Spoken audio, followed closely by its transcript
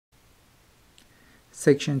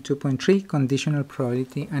Section 2.3 Conditional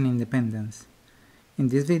Probability and Independence. In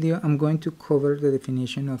this video I'm going to cover the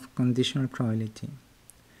definition of conditional probability.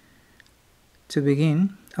 To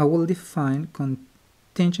begin, I will define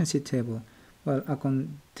contingency table. Well, a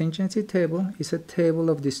contingency table is a table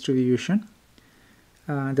of distribution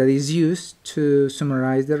that is used to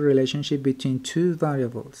summarize the relationship between two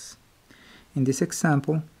variables. In this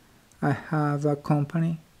example, I have a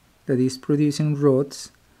company that is producing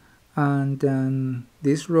rods, and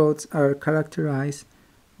these rods are characterized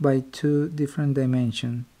by two different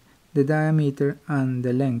dimensions, the diameter and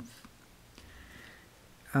the length.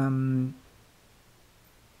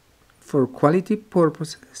 For quality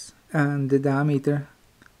purposes, the diameter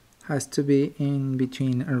has to be in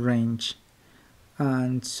between a range,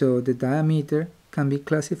 and so the diameter can be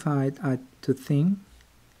classified as too thin,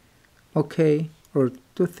 okay, or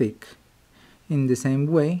too thick. In the same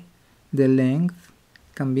way, the length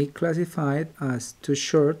can be classified as too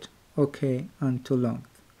short, okay, and too long.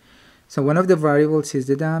 So one of the variables is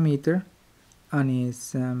the diameter, and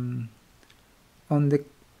is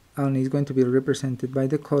going to be represented by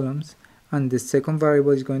the columns, and the second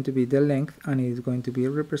variable is going to be the length, and it is going to be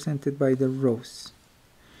represented by the rows.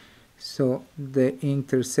 So the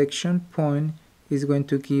intersection point is going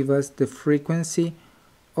to give us the frequency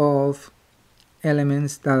of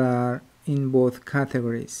elements that are in both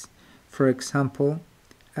categories. For example,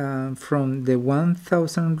 from the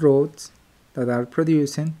 1000 rods that are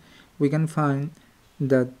producing, we can find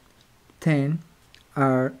that 10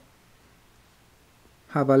 have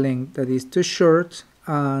a length that is too short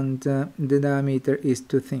and the diameter is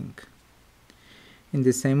too thin. In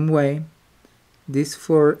the same way, this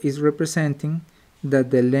 4 is representing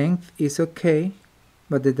that the length is okay,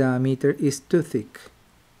 but the diameter is too thick.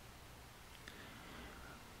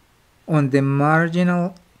 On the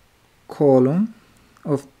marginal column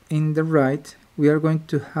in the right, we are going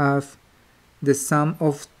to have the sum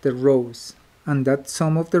of the rows, and that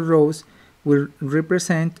sum of the rows will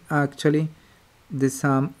represent actually the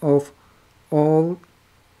sum of all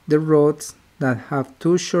the rods that have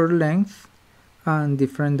too short length and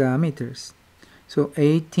different diameters. So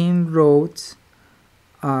 18 rods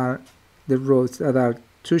are the rods that are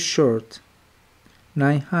too short,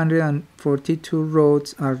 942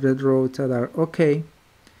 rods are the rods that are okay,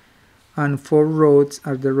 and 4 rods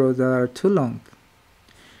are the rods that are too long.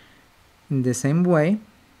 In the same way,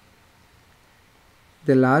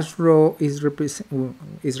 the last row is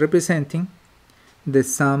representing the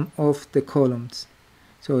sum of the columns.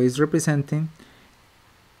 So it's representing,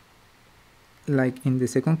 like in the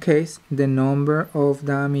second case, the number of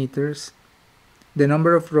diameters, the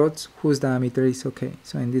number of rods whose diameter is okay.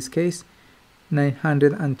 So in this case,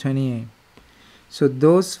 928. So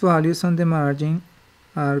those values on the margin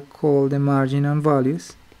are called the marginal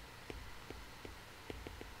values.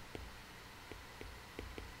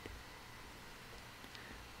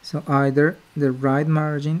 So either the right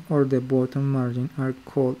margin or the bottom margin are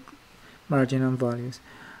called marginal values.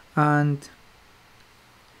 And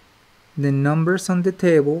the numbers on the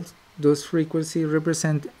tables, those frequencies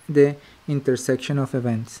represent the intersection of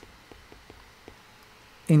events.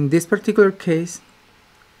 In this particular case,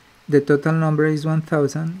 the total number is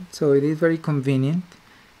 1000, so it is very convenient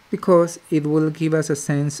because it will give us a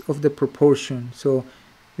sense of the proportion. So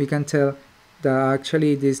we can tell that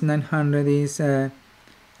actually this 900 is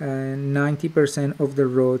 90% of the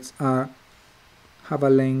rods have a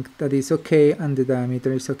length that is okay and the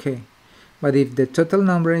diameter is okay. But if the total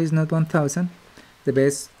number is not 1000, the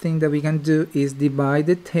best thing that we can do is divide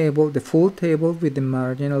the table, the full table with the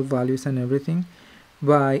marginal values and everything,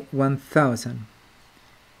 by 1000.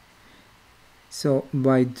 So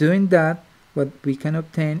by doing that, what we can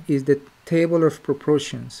obtain is the table of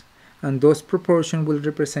proportions, and those proportions will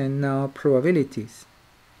represent now probabilities.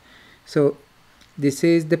 So this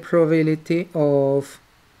is the probability of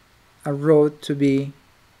a rod to be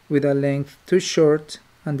with a length too short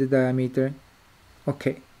and the diameter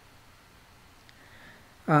okay.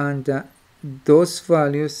 And those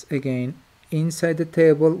values again inside the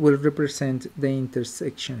table will represent the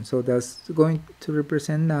intersection. So that's going to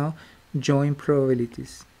represent now joint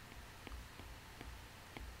probabilities.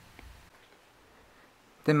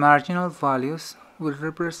 The marginal values will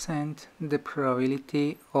represent the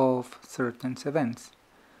probability of certain events.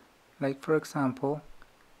 Like for example,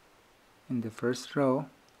 in the first row,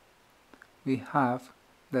 we have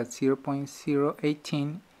that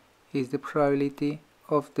 0.018 is the probability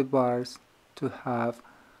of the bars to have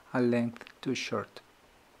a length too short.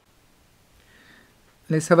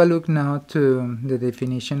 Let's have a look now to the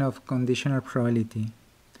definition of conditional probability.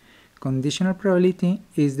 Conditional probability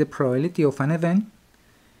is the probability of an event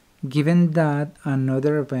given that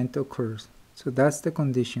another event occurs. So that's the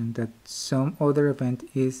condition, that some other event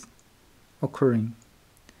is occurring.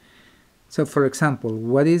 So for example,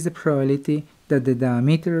 what is the probability that the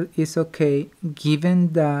diameter is okay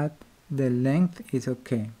given that the length is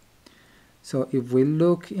okay? So if we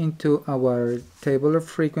look into our table of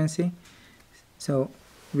frequency, so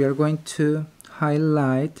we are going to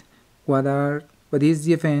highlight what is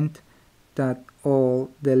the event that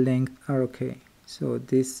all the length are okay. So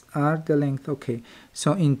these are the length okay.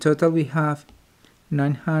 So in total we have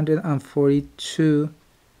 942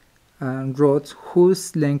 rods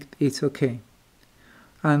whose length is okay.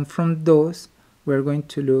 And from those we're going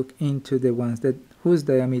to look into the ones that whose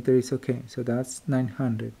diameter is okay. So that's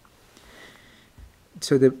 900.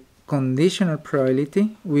 So the conditional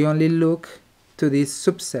probability, we only look to this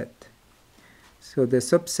subset. So the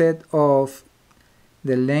subset of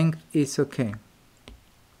the length is okay.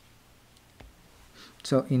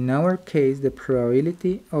 So in our case, the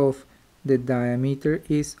probability of the diameter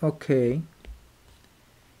is okay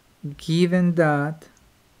given that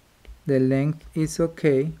the length is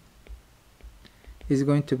okay is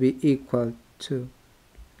going to be equal to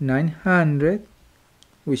 900,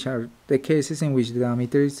 which are the cases in which the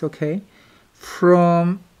diameter is okay,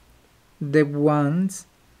 from the ones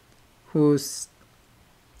whose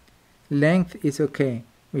length is okay,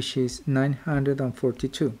 which is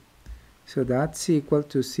 942. So that's equal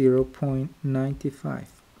to 0.95.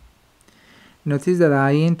 Notice that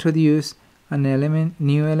I introduce an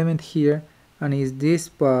new element here, and is this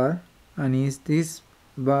bar, and this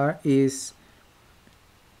bar is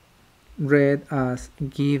read as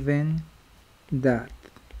given that.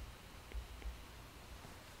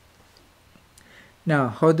 Now,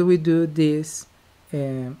 how do we do this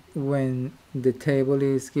when the table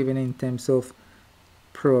is given in terms of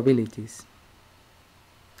probabilities?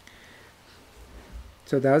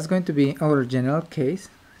 So that's going to be our general case.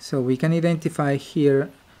 So we can identify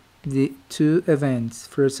here the two events.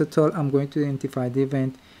 First of all, I'm going to identify the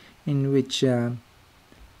event in which the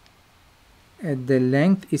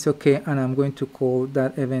length is okay, and I'm going to call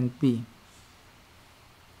that event B.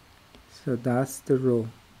 So that's the row.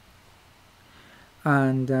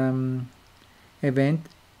 And event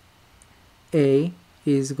A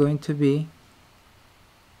is going to be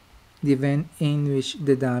the event in which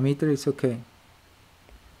the diameter is okay.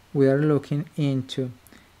 We are looking into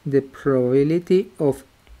the probability of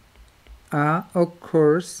A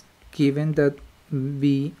occurs given that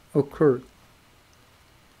B occurred,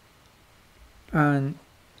 and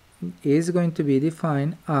is going to be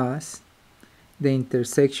defined as the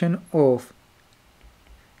intersection of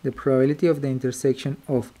the probability of the intersection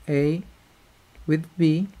of A with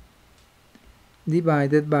B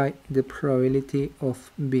divided by the probability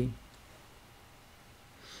of B.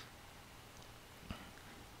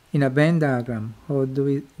 In a Venn diagram, how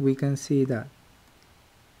do we can see that?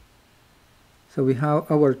 So we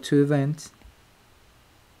have our two events,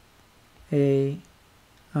 A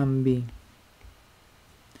and B.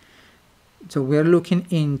 So we are looking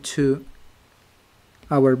into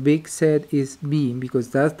our big set is B because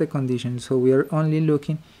that's the condition. So we are only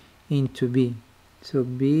looking into B. So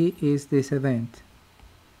B is this event.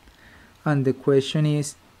 And the question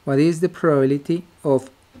is, what is the probability of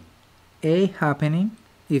A happening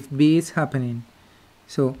if B is happening?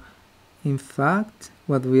 So in fact,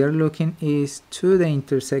 what we are looking is to the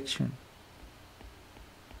intersection.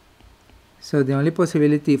 So the only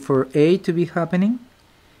possibility for A to be happening,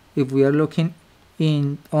 if we are looking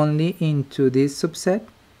only into this subset,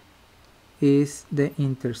 is the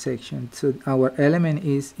intersection. So our element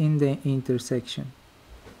is in the intersection.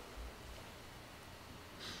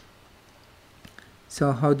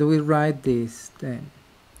 So how do we write this then?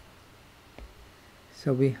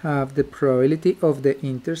 So we have the probability of the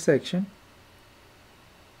intersection,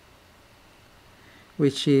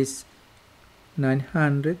 which is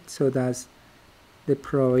 900. So that's the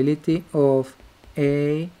probability of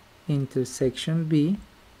A intersection B,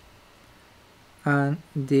 and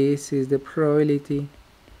this is the probability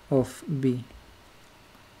of B.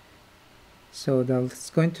 So that's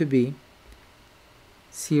going to be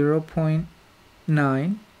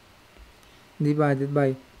 0.9 divided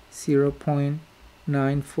by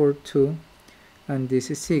 0.942, and this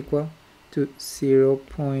is equal to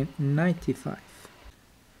 0.95.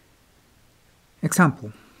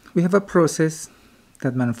 Example: we have a process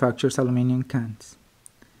that manufactures aluminum cans.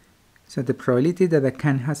 So the probability that a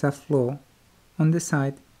can has a flaw on the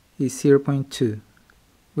side is 0.2.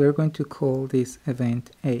 We are going to call this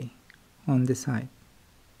event A on the side.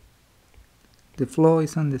 The flaw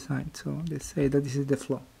is on the side, so let's say that this is the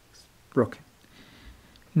flaw. It's broken.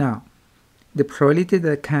 Now, the probability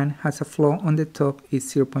that a can has a flaw on the top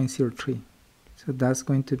is 0.03. So that's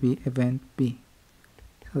going to be event B.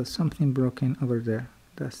 So something broken over there,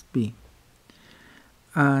 that's B.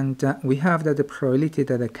 And we have that the probability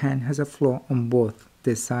that a can has a flaw on both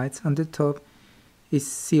the sides and the top is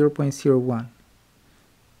 0.01.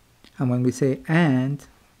 And when we say and,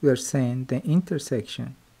 we are saying the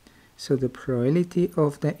intersection. So the probability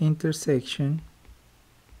of the intersection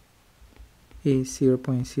is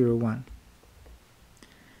 0.01.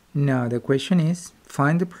 Now the question is,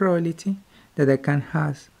 find the probability that a can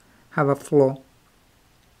have a flaw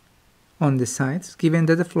on the sides, given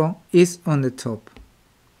that the flaw is on the top.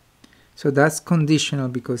 So that's conditional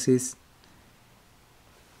because it's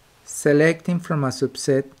selecting from a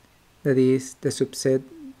subset that is the subset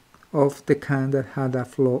of the can that had a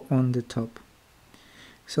flaw on the top.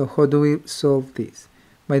 So how do we solve this?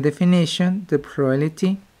 By definition, the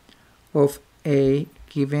probability of A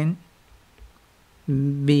given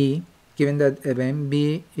B, given that event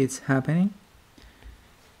B is happening,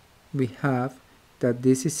 we have that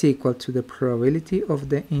this is equal to the probability of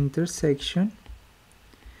the intersection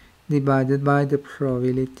divided by the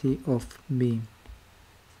probability of B.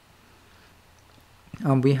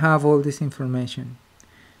 And we have all this information.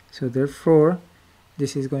 So therefore,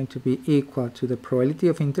 this is going to be equal to the probability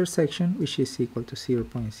of intersection, which is equal to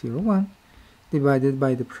 0.01, divided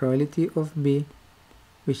by the probability of B,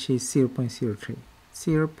 which is 0.03.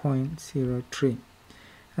 0.03.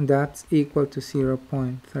 And that's equal to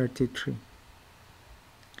 0.33.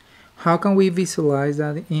 How can we visualize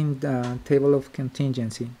that in the table of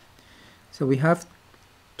contingency? So we have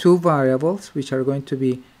two variables, which are going to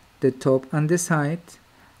be the top and the side,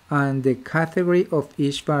 and the category of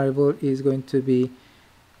each variable is going to be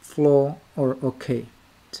flaw or okay.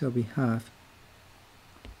 So we have,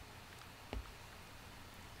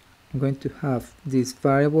 I'm going to have this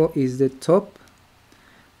variable is the top,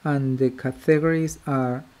 and the categories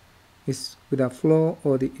are is with a flaw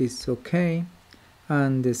or is okay,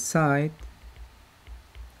 and the side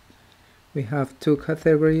we have two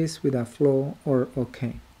categories with a flaw or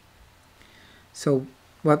okay. So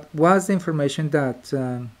what was the information that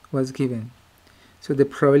was given? So the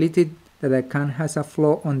probability that a can has a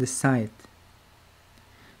flaw on the side.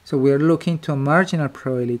 So we are looking to a marginal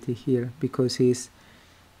probability here because it's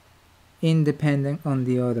independent on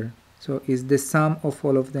the other. So it's the sum of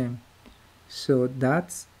all of them. So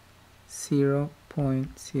that's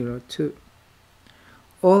 0.02.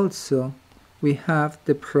 Also, we have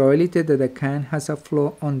the probability that a can has a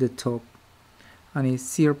flaw on the top, and it's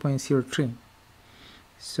 0.03.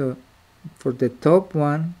 So for the top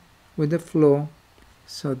one with the flaw,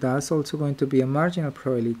 so that's also going to be a marginal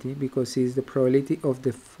probability because it's the probability of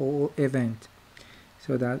the full event.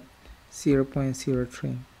 So that's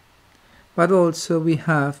 0.03. But also we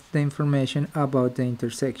have the information about the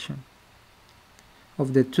intersection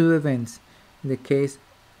of the two events, in the case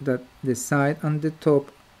that the side and the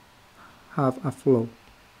top have a flaw.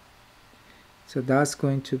 So that's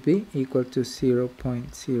going to be equal to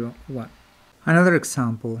 0.01. Another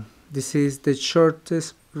example, this is the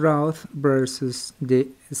shortest route versus the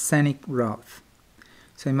scenic route.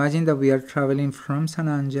 So imagine that we are traveling from San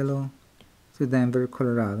Angelo to Denver,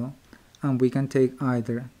 Colorado, and we can take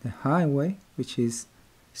either the highway, which is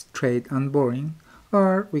straight and boring,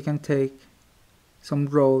 or we can take some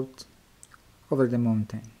road over the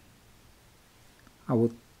mountain. I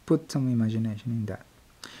would put some imagination in that.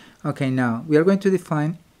 Okay, now we are going to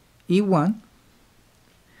define E1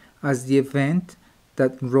 as the event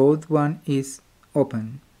that road 1 is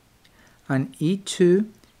open, and E2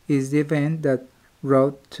 is the event that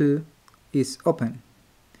road 2 is open,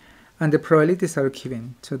 and the probabilities are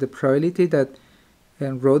given. So the probability that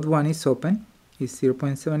road 1 is open is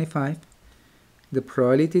 0.75, the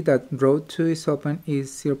probability that road 2 is open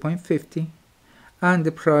is 0.50, and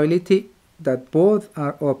the probability that both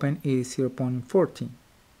are open is 0.40.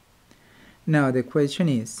 Now the question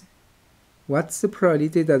is, what's the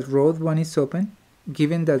probability that road 1 is open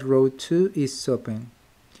given that road 2 is open?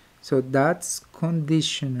 So that's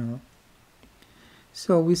conditional.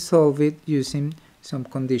 So we solve it using some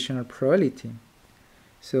conditional probability.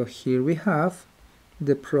 So here we have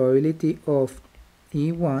the probability of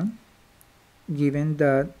E1 given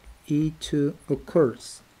that E2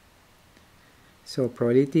 occurs. So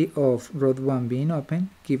probability of road 1 being open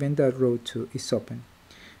given that road 2 is open.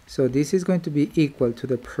 So this is going to be equal to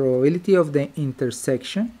the probability of the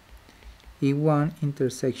intersection, E1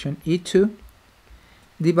 intersection E2,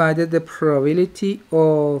 divided the probability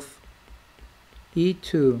of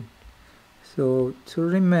E2. So to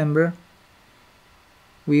remember,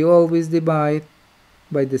 we always divide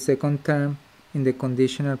by the second term in the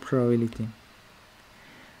conditional probability.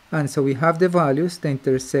 And so we have the values. The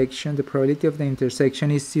intersection, the probability of the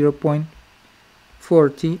intersection is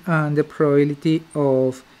 0.40, and the probability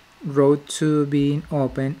of row 2 being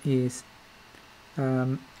open is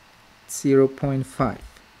 0.5.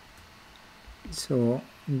 So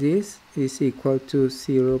this is equal to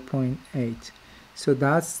 0.8. So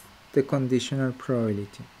that's the conditional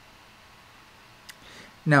probability.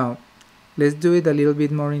 Now let's do it a little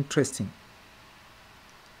bit more interesting.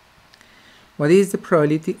 What is the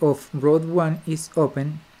probability of row 1 is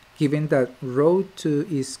open given that row 2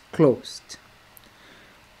 is closed?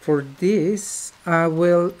 For this, I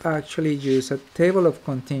will actually use a table of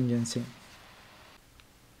contingency.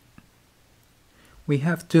 We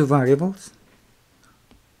have two variables,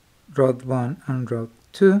 row 1 and row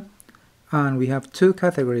 2, and we have two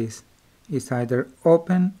categories. It's either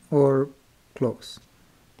open or closed.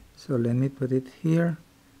 So let me put it here.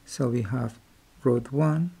 So we have row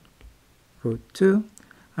 1, row 2,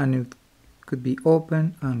 and it could be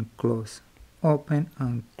open and close, open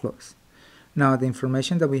and close. Now the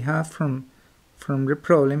information that we have from the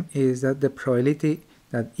problem is that the probability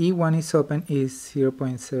that E1 is open is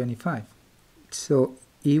 0.75. So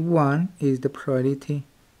E1 is the probability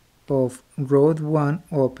of row 1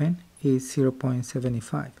 open is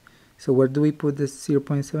 0.75. So where do we put the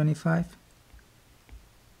 0.75?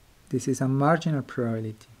 This is a marginal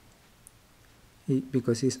probability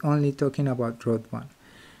because it's only talking about row 1.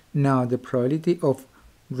 Now the probability of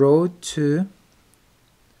row 2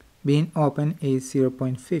 being open is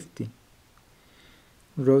 0.50.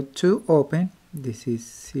 Row 2 open, this is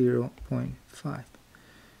 0.5.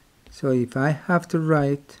 So if I have to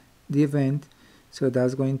write the event, so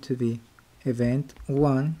that's going to be event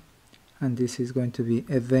 1, and this is going to be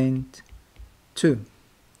event 2.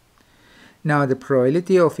 Now the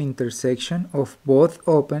probability of intersection of both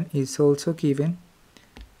open is also given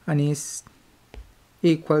and is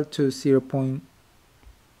equal to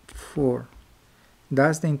 0.4.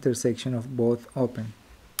 That's the intersection of both open.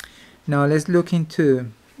 Now let's look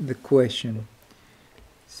into the question.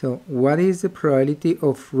 So what is the probability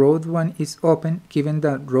of row 1 is open given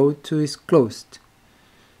that row 2 is closed?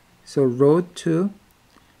 So row 2,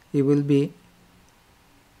 it will be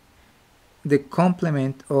the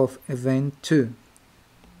complement of event 2.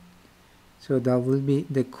 So that will be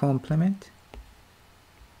the complement,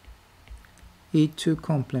 E2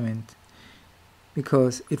 complement,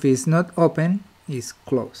 because if it's not open, it's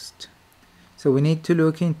closed. So we need to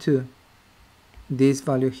look into this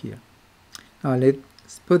value here. Now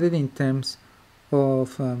let's put it in terms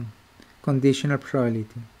of conditional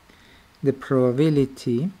probability. The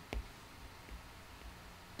probability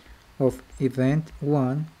of event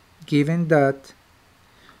 1 given that,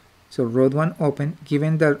 so row 1 open,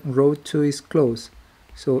 given that row 2 is closed,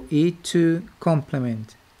 so E2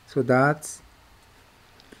 complement, so that's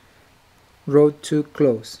row 2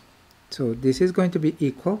 closed. So this is going to be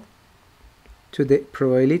equal to the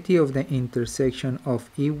probability of the intersection of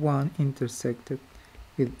E1 intersected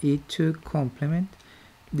with E2 complement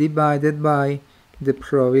divided by the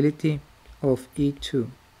probability of E2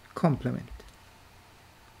 complement.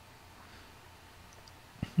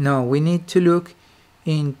 Now we need to look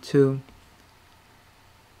into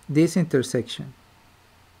this intersection,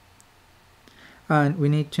 and we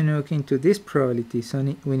need to look into this probability. So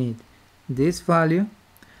we need this value,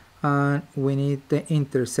 and we need the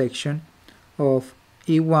intersection of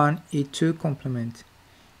E1, E2 complement,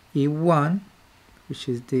 E1, which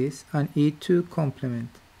is this, and E2 complement.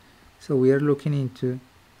 So we are looking into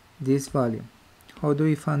this value. How do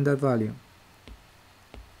we find that value?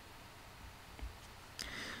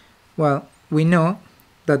 Well, we know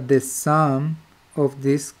that the sum of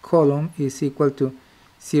this column is equal to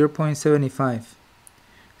 0.75.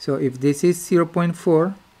 So if this is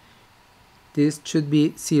 0.4, this should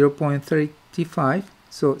be 0.35.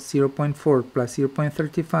 So 0.4 plus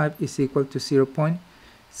 0.35 is equal to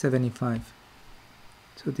 0.75.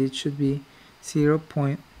 So this should be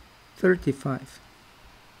 0.35.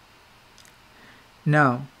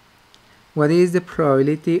 Now, what is the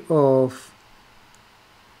probability of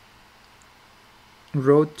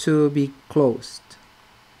row 2 be closed?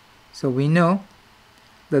 So we know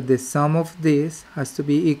that the sum of this has to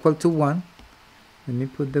be equal to 1. Let me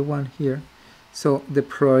put the 1 here. So the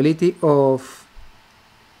probability of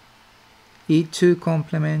E2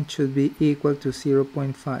 complement should be equal to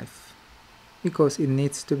 0.5 because it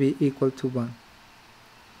needs to be equal to 1.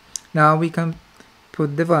 Now we can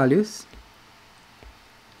put the values.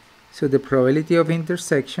 So the probability of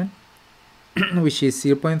intersection, which is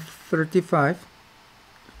 0.35,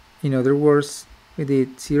 in other words, we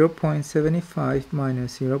did 0.75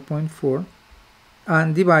 minus 0.4,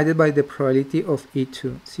 and divided by the probability of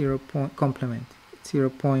E2 complement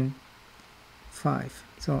 0.5.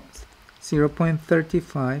 So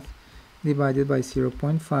 0.35 divided by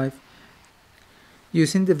 0.5.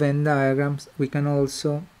 Using the Venn diagrams, we can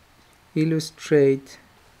also illustrate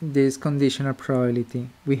this conditional probability.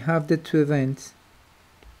 We have the two events,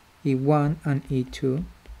 E1 and E2,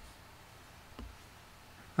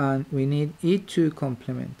 and we need E2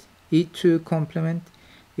 complement. E2 complement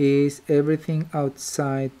is everything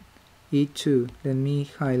outside E2. Let me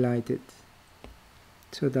highlight it.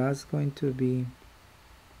 So that's going to be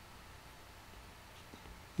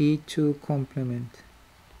E2 complement.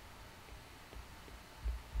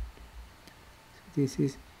 So this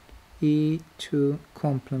is E2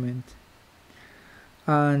 complement,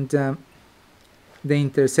 and the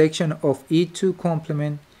intersection of E2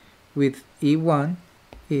 complement with E1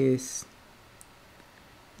 is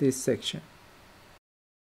this section.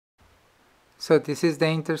 So this is the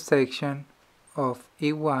intersection of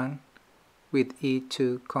E1 with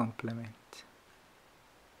E2 complement.